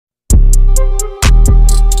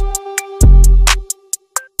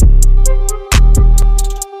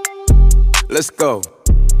Let's go.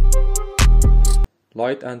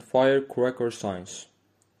 Light and firecracker signs.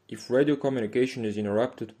 If radio communication is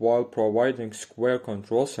interrupted while providing square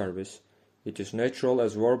control service, it is natural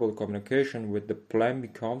as verbal communication with the plane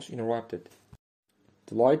becomes interrupted.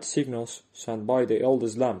 The light signals sent by the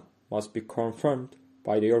eldest lamp must be confirmed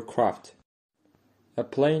by the aircraft. A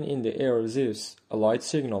plane in the air receives a light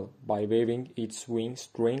signal by waving its wings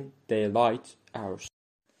during daylight hours.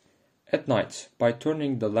 At night, by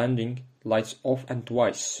turning the landing lights off and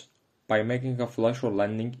twice. By making a flash or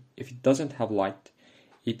landing, if it doesn't have light,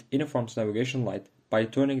 it informs navigation light by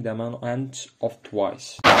turning them on and off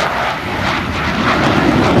twice.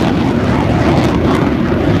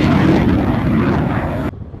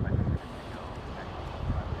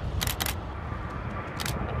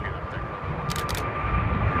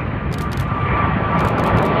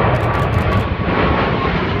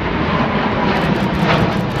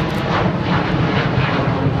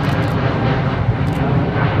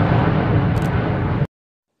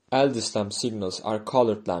 Eldest lamp signals are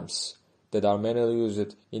colored lamps that are mainly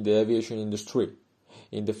used in the aviation industry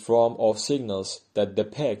in the form of signals that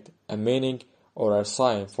depict a meaning or a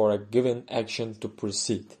sign for a given action to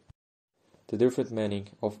proceed. The different meaning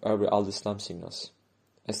of every eldest lamp signals.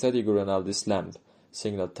 A steady green eldest lamp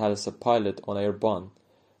signal tells a pilot on airborne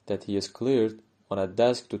that he is cleared on a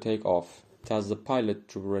desk to take off, tells the pilot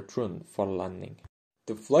to return for landing.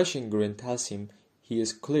 The flashing green tells him he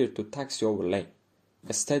is cleared to taxi over lane.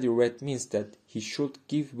 A steady red means that he should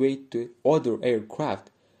give way to other aircraft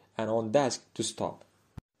and on desk to stop.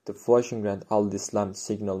 The flashing red eldest lamp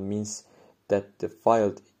signal means that the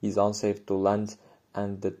pilot is unsafe to land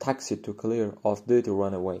and the taxi to clear off-duty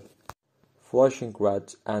run away. Flashing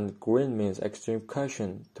red and green means extreme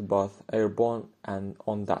caution to both airborne and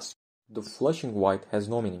on desk. The flashing white has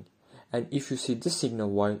no meaning, and if you see this signal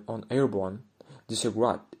white on airborne,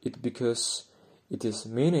 disregard it because it is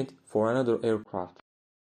meant for another aircraft.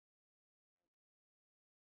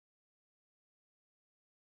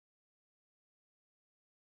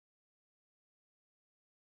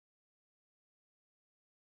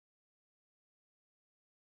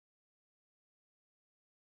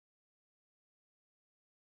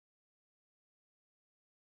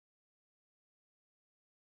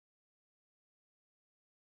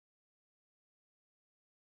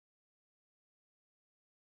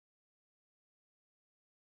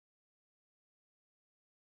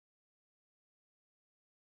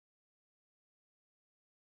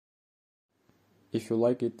 If you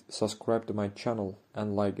like it, subscribe to my channel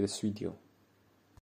and like this video.